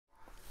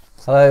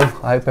Hello,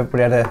 I hope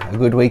everybody had a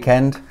good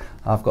weekend.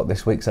 I've got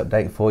this week's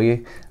update for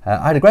you.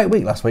 I had a great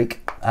week last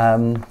week.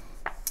 I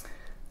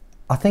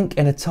think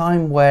in a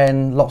time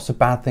when lots of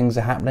bad things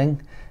are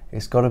happening,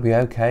 it's got to be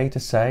okay to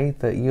say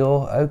that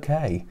you're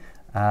okay.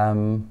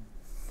 I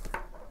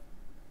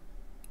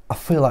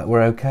feel like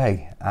we're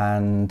okay,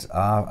 and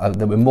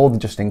that we're more than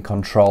just in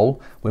control.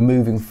 We're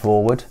moving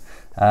forward.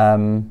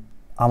 I'm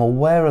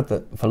aware of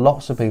that for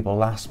lots of people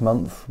last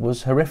month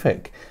was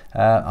horrific.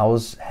 I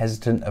was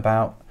hesitant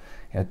about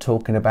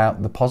talking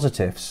about the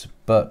positives,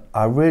 but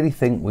I really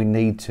think we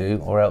need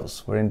to, or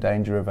else we're in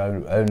danger of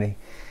only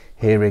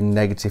hearing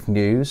negative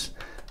news.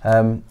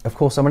 Of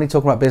course, I'm only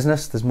talking about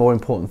business. There's more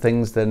important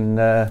things than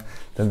the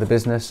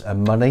business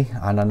and money,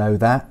 and I know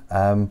that.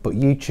 But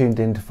you tuned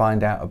in to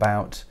find out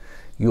about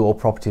your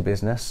property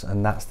business,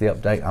 and that's the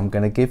update I'm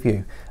going to give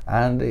you.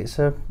 And it's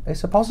a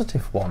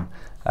positive one.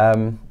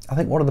 I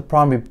think one of the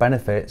primary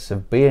benefits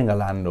of being a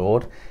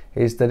landlord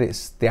is that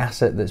it's the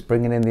asset that's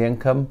bringing in the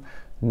income,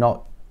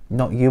 not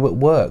you at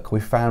work.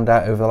 We found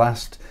out over the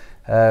last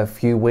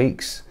few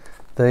weeks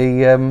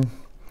those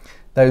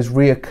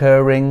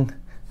reoccurring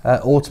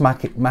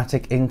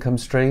automatic income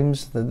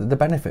streams, the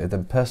benefit of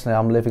them. Personally,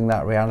 I'm living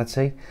that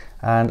reality,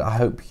 and I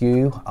hope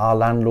you, our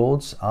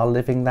landlords, are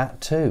living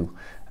that too.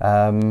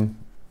 The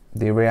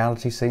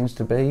reality seems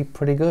to be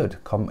pretty good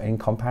in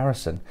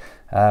comparison.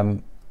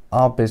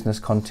 Our business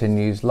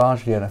continues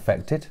largely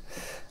unaffected,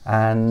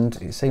 and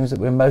it seems that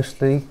we're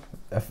mostly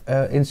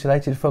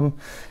insulated from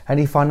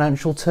any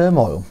financial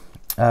turmoil.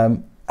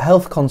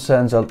 Health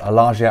concerns are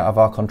largely out of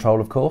our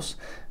control, of course,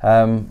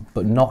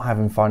 but not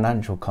having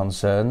financial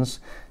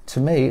concerns, to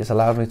me, it's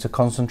allowed me to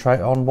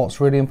concentrate on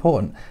what's really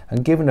important.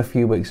 And given a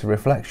few weeks of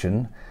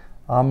reflection,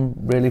 I'm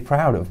really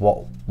proud of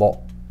what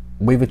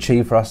we've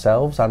achieved for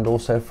ourselves and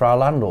also for our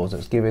landlords.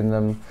 It's giving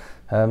them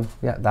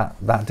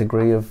that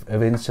degree of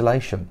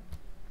insulation.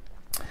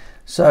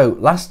 So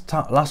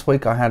last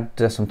week I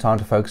had some time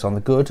to focus on the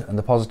good and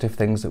the positive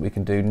things that we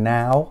can do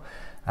now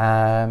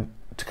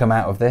to come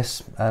out of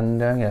this,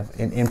 and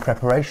in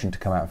preparation to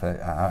come out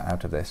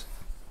of this.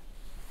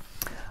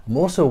 I'm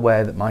also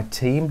aware that my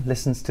team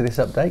listens to this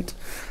update.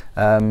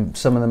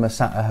 Some of them are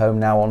sat at home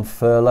now on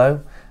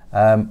furlough.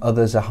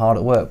 Others are hard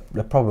at work.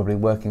 They're probably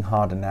working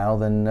harder now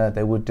than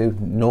they would do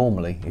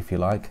normally, if you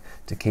like,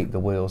 to keep the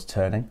wheels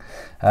turning.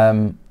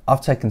 I've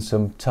taken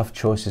some tough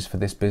choices for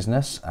this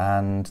business,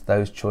 and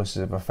those choices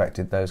have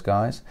affected those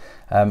guys.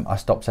 I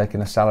stopped taking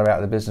a salary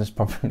out of the business,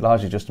 probably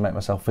largely just to make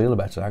myself feel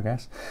better, I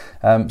guess.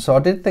 So I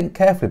did think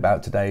carefully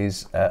about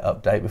today's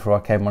update before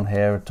I came on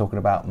here talking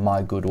about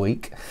my good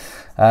week.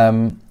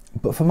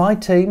 But for my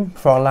team,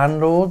 for our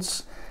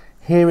landlords,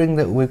 hearing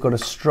that we've got a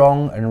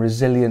strong and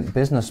resilient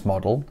business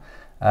model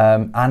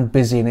and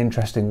busy and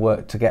interesting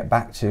work to get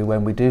back to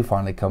when we do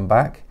finally come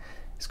back,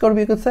 it's got to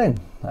be a good thing.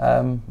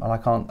 And I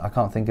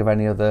can't think of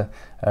any other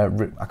I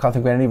can't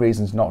think of any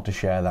reasons not to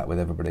share that with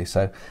everybody.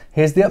 So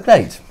here's the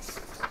update.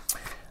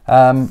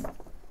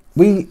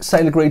 We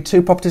sale agreed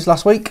 2 properties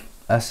last week,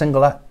 a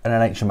single let and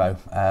an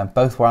HMO.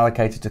 Both were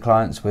allocated to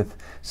clients with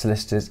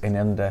solicitors in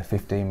under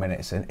 15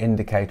 minutes, an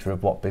indicator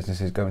of what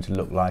business is going to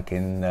look like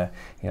in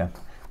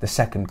the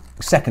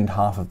second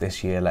half of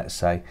this year, let's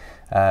say.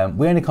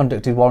 We only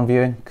conducted 1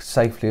 viewing,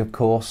 safely of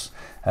course,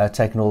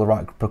 taking all the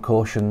right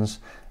precautions,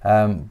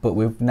 but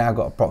we've now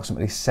got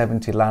approximately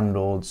 70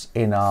 landlords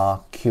in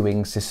our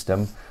queuing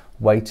system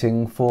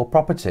waiting for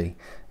property.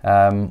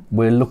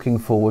 We're looking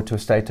forward to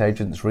estate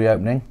agents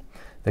reopening.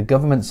 The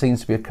government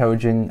seems to be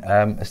encouraging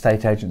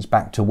estate agents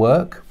back to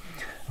work.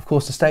 Of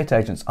course, estate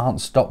agents aren't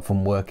stopped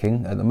from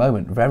working at the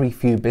moment. Very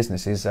few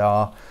businesses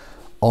are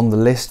on the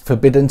list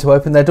forbidden to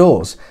open their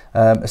doors.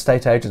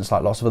 Estate agents,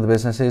 like lots of other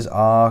businesses,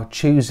 are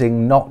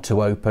choosing not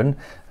to open.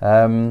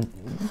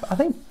 I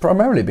think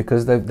primarily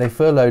because they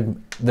furloughed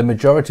the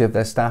majority of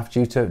their staff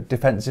due to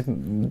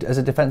as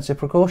a defensive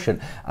precaution,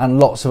 and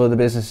lots of other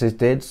businesses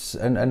did,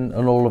 and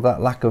all of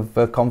that lack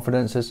of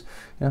confidence as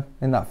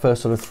in that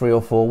first sort of 3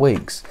 or 4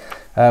 weeks.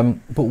 But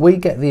we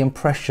get the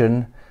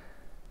impression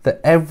that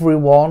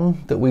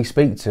everyone that we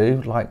speak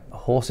to, like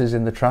horses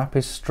in the trap,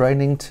 is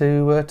straining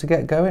to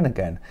get going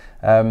again.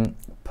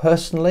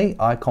 Personally,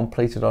 I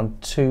completed on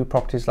 2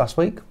 properties last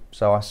week,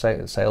 so I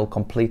say sale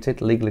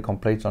completed, legally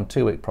completed on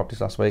 2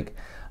 properties last week,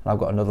 and I've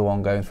got another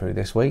one going through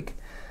this week.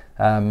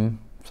 So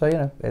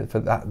for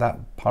that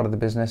part of the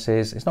business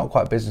it's not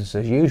quite business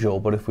as usual,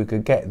 but if we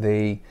could get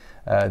the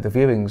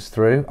viewings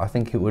through, I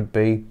think it would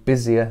be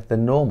busier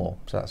than normal.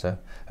 So that's a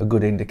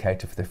good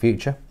indicator for the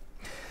future.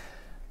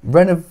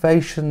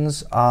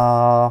 Renovations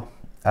are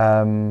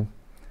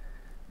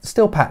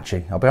still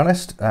patchy, I'll be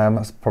honest.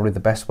 That's probably the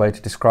best way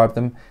to describe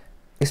them.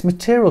 It's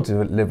material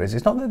deliveries.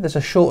 It's not that there's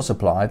a short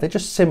supply, they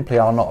just simply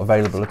are not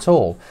available at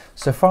all.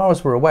 So far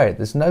as we're aware,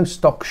 there's no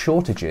stock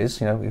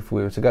shortages. If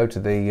we were to go to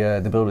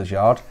the builder's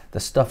yard, the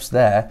stuff's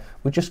there,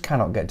 we just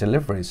cannot get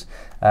deliveries.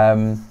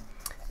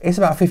 It's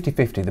about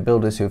 50-50, the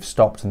builders who have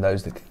stopped and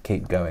those that can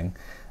keep going.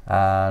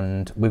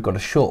 And we've got a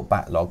short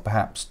backlog,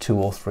 perhaps 2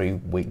 or 3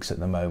 weeks at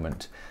the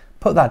moment.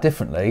 Put that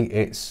differently,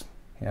 it's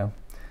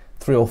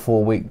 3 or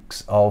 4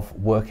 weeks of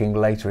working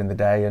later in the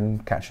day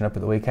and catching up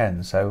at the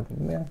weekend. So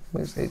yeah,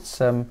 it's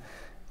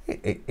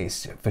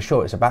for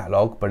sure it's a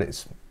backlog, but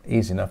it's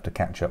easy enough to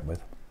catch up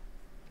with.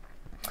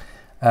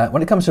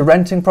 When it comes to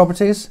renting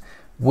properties,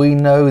 we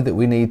know that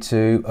we need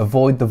to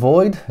avoid the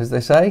void, as they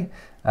say.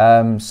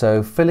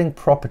 So filling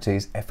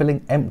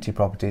empty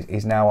properties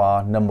is now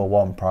our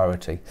 #1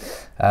 priority.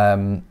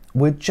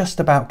 We're just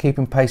about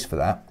keeping pace for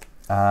that.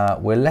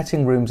 We're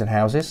letting rooms in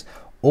houses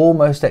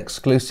almost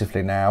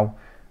exclusively now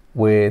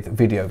with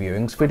video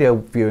viewings. Video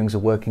viewings are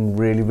working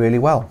really, really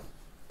well.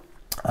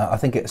 I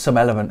think some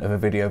element of a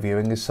video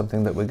viewing is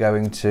something that we're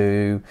going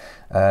to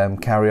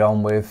carry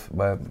on with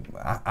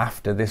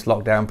after this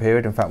lockdown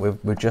period. In fact,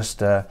 we're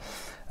just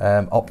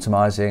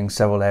optimising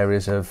several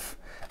areas of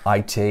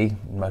IT,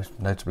 most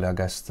notably I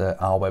guess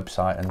our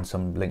website and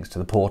some links to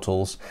the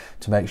portals,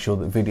 to make sure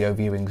that video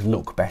viewings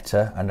look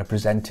better and are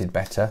presented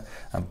better.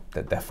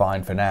 That they're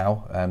fine for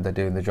now, they're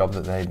doing the job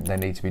that they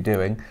need to be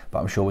doing, but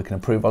I'm sure we can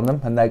improve on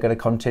them, and they're going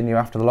to continue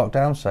after the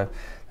lockdown, so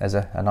there's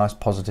a nice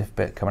positive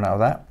bit coming out of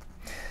that.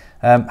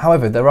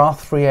 However, there are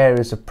 3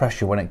 areas of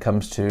pressure when it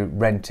comes to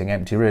renting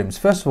empty rooms.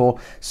 First of all,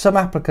 some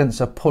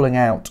applicants are pulling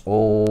out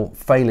or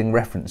failing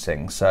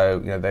referencing. So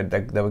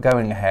they were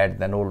going ahead,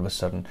 then all of a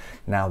sudden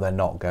now they're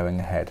not going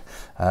ahead,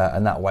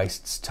 and that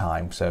wastes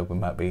time. So we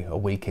might be a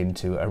week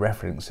into a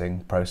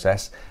referencing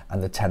process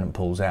and the tenant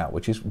pulls out,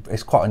 which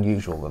is quite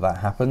unusual that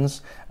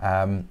happens,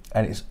 and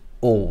it's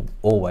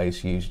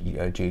always due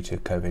to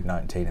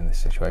COVID-19 in this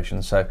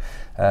situation. So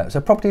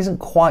property isn't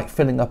quite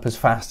filling up as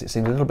fast. It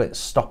seems a little bit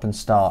stop and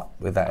start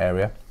with that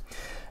area.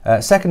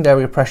 Second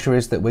area of pressure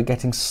is that we're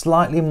getting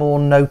slightly more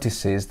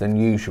notices than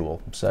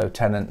usual. So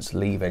tenants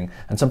leaving,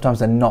 and sometimes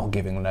they're not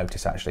giving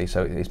notice actually.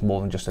 So it's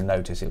more than just a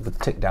notice. It would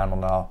tick down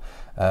on our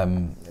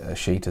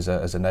sheet as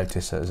a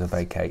notice, as a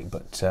vacate,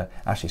 but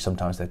actually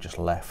sometimes they've just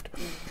left.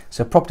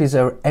 So properties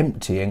are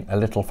emptying a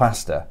little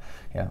faster.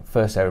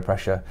 First area of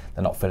pressure,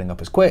 they're not filling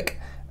up as quick.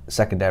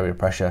 Second area of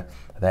pressure,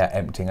 they're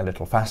emptying a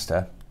little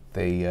faster.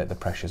 The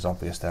pressure's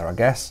obvious there, I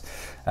guess.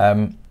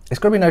 It's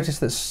got to be noted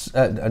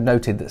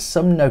that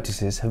some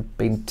notices have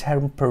been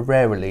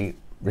temporarily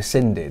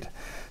rescinded.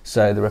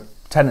 So there are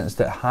tenants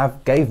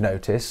that gave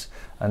notice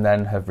and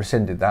then have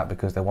rescinded that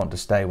because they want to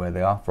stay where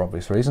they are for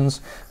obvious reasons,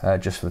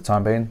 just for the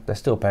time being. They're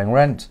still paying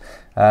rent,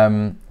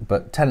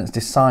 but tenants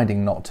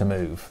deciding not to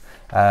move.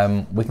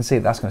 We can see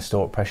that's going to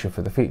store up pressure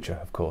for the future,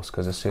 of course,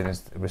 because as soon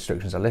as the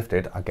restrictions are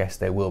lifted, I guess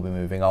they will be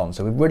moving on.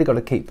 So we've really got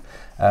to keep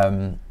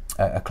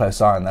a close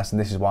eye on this, and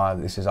this is why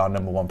this is our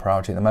 #1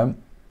 priority at the moment.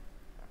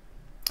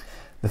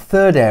 The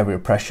third area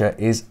of pressure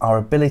is our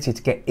ability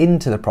to get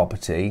into the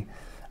property,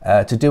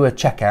 to do a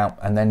checkout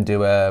and then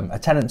do a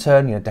tenant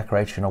turn,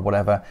 decoration or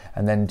whatever,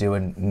 and then do a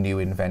new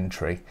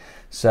inventory.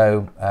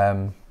 So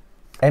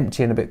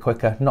emptying a bit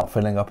quicker, not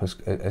filling up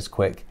as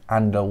quick,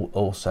 and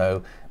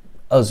also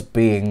us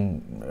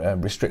being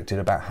restricted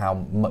about how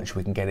much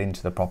we can get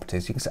into the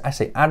properties. You can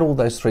actually add all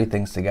those 3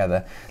 things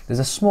together. There's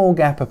a small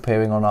gap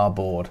appearing on our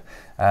board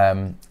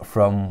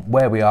from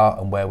where we are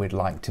and where we'd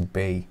like to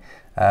be.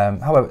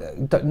 However,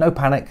 no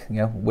panic.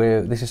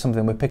 This is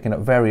something we're picking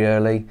up very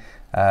early.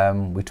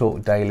 We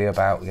talk daily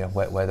about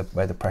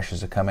where the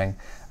pressures are coming,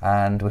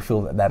 and we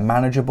feel that they're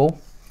manageable.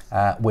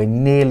 We're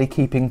nearly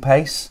keeping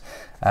pace,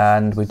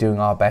 and we're doing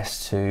our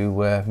best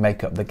to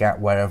make up the gap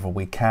wherever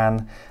we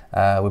can.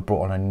 We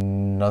brought on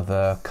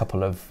another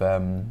couple of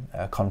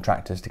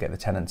contractors to get the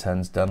tenant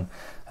turns done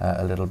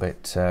a little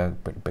bit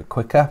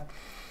quicker.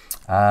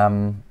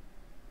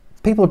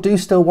 People do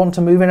still want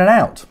to move in and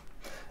out,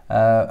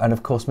 and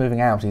of course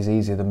moving out is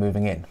easier than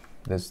moving in.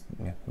 You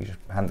just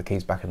hand the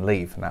keys back and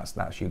leave, and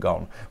that's you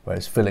gone.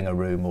 Whereas filling a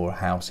room or a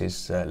house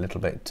is takes a little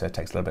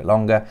bit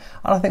longer,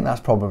 and I think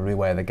that's probably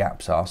where the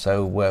gaps are.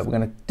 So we're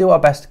going to do our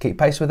best to keep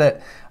pace with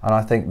it, and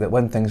I think that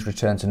when things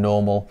return to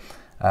normal,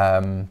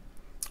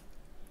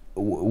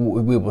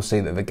 we will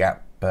see that the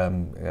gap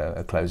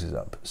closes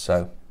up.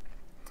 So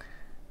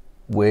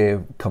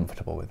we're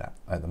comfortable with that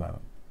at the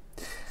moment.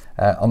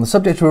 On the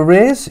subject of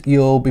arrears,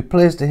 you'll be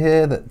pleased to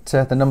hear that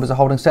the numbers are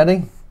holding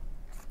steady.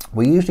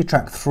 We usually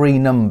track 3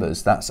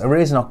 numbers. That's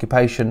arrears in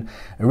occupation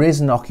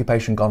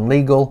gone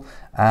legal,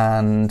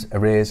 and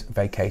arrears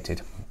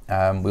vacated.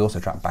 We also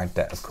track bad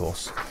debt, of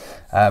course.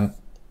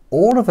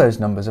 All 3 of those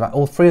numbers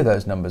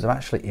have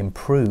actually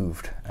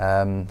improved.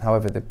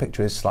 However, the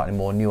picture is slightly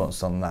more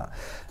nuanced on that,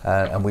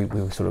 and we've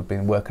sort of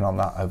been working on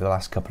that over the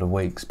last couple of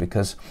weeks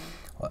because,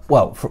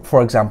 well,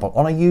 for example,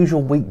 on a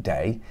usual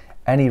weekday,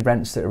 any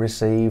rents that are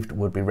received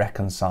would be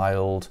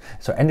reconciled.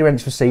 So any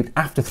rents received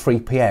after 3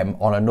 p.m.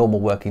 on a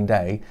normal working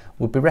day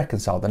would be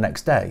reconciled the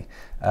next day.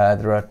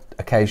 There are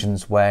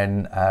occasions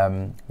when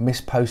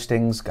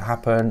mispostings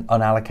happen,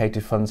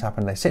 unallocated funds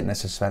happen, they sit in a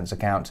suspense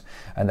account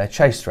and they're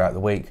chased throughout the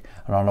week.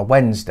 And on a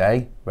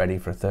Wednesday, ready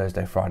for a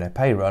Thursday, Friday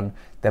pay run,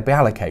 they'll be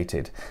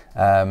allocated.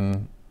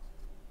 No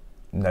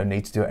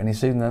need to do it any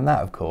sooner than that,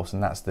 of course,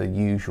 and that's the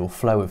usual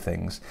flow of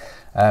things.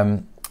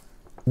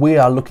 We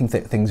are looking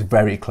at things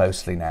very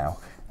closely now.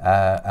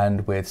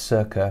 and with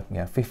circa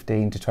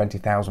 £15,000 to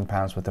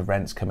 £20,000 worth of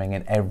rents coming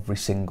in every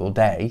single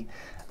day,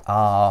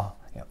 our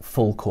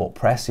full court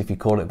press, if you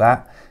call it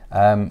that,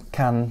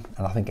 can,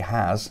 and I think it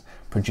has,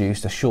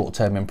 produced a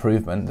short-term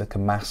improvement that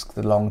can mask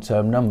the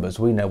long-term numbers.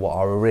 We know what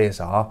our arrears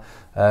are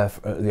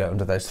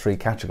under those three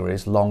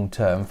categories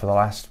long-term for the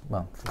last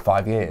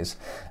 5 years,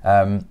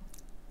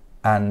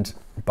 and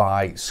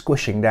by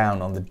squishing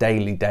down on the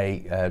daily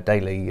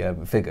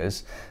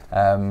figures,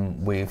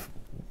 we've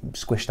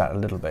squished that a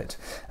little bit.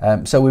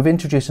 So we've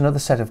introduced another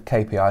set of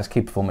KPIs, key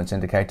performance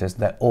indicators.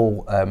 They're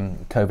all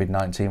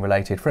COVID-19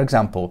 related. For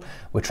example,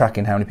 we're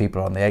tracking how many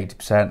people are on the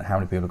 80%, how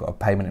many people have got a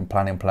payment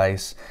plan in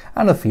place,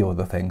 and a few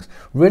other things.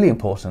 Really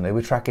importantly,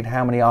 we're tracking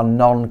how many are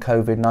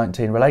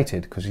non-COVID-19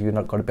 related, because you're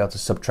not going to be able to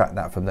subtract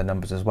that from the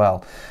numbers as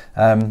well.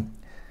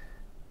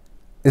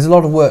 There's a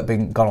lot of work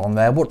being gone on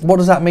there. What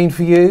does that mean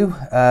for you?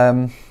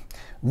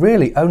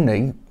 Really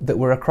only that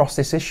we're across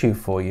this issue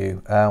for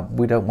you.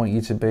 We don't want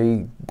you to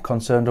be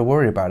concerned or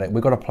worried about it.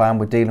 We've got a plan,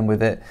 we're dealing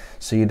with it,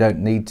 so you don't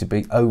need to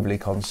be overly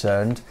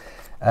concerned.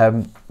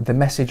 The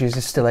message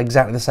is still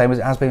exactly the same as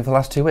it has been for the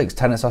last 2 weeks.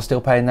 Tenants are still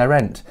paying their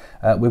rent.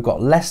 We've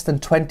got less than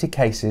 20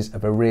 cases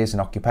of arrears in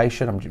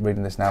occupation. I'm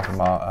reading this now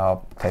from our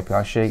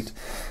KPI sheet,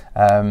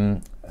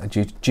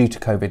 due to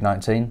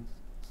COVID-19.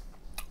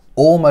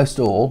 Almost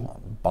all,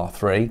 bar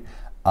 3,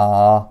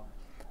 are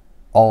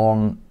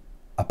on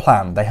a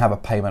plan. They have a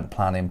payment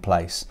plan in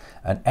place,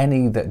 and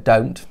any that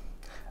don't,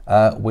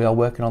 we are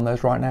working on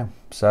those right now.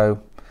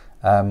 So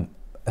are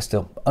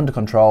still under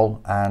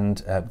control, and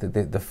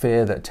the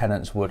fear that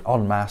tenants would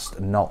en masse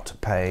not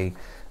pay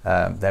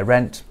their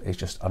rent is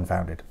just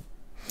unfounded.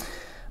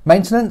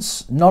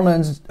 Maintenance,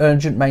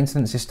 non-urgent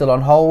maintenance is still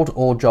on hold.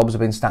 All jobs have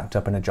been stacked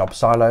up in a job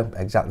silo,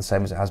 exactly the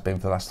same as it has been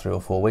for the last 3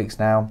 or 4 weeks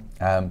now.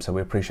 So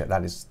we appreciate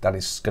that is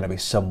going to be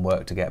some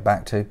work to get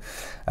back to.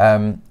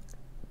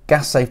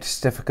 Gas safety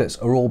certificates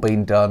are all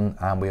being done,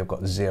 and we have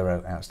got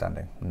 0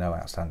 outstanding, no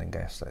outstanding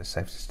gas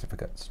safety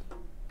certificates.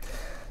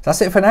 That's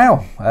it for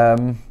now.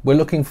 We're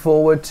looking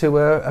forward to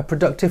a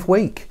productive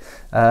week.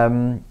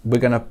 We're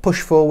going to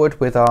push forward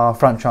with our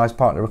franchise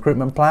partner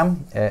recruitment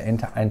plan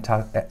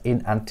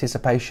in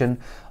anticipation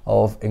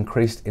of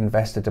increased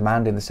investor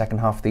demand in the second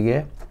half of the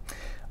year.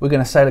 We're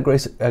going to sale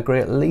agree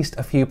at least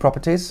a few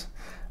properties.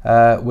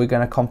 We're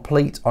going to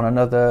complete on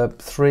another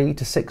 3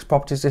 to 6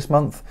 properties this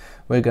month.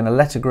 We're going to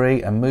let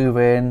agree and move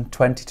in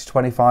 20 to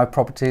 25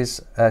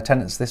 properties,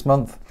 tenants this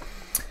month.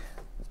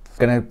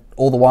 Going to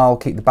all the while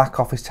keep the back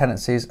office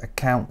tenancies,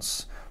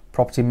 accounts,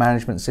 property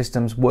management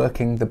systems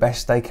working the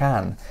best they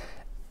can.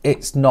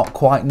 It's not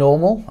quite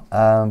normal,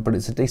 but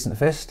it's a decent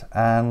fist,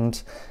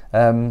 and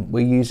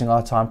we're using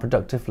our time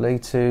productively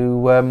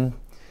to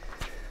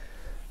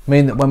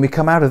mean that when we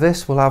come out of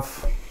this, we'll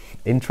have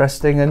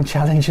interesting and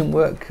challenging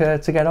work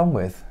to get on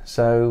with.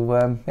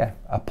 So yeah,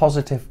 a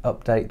positive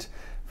update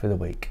for the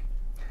week.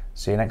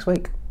 See you next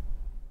week.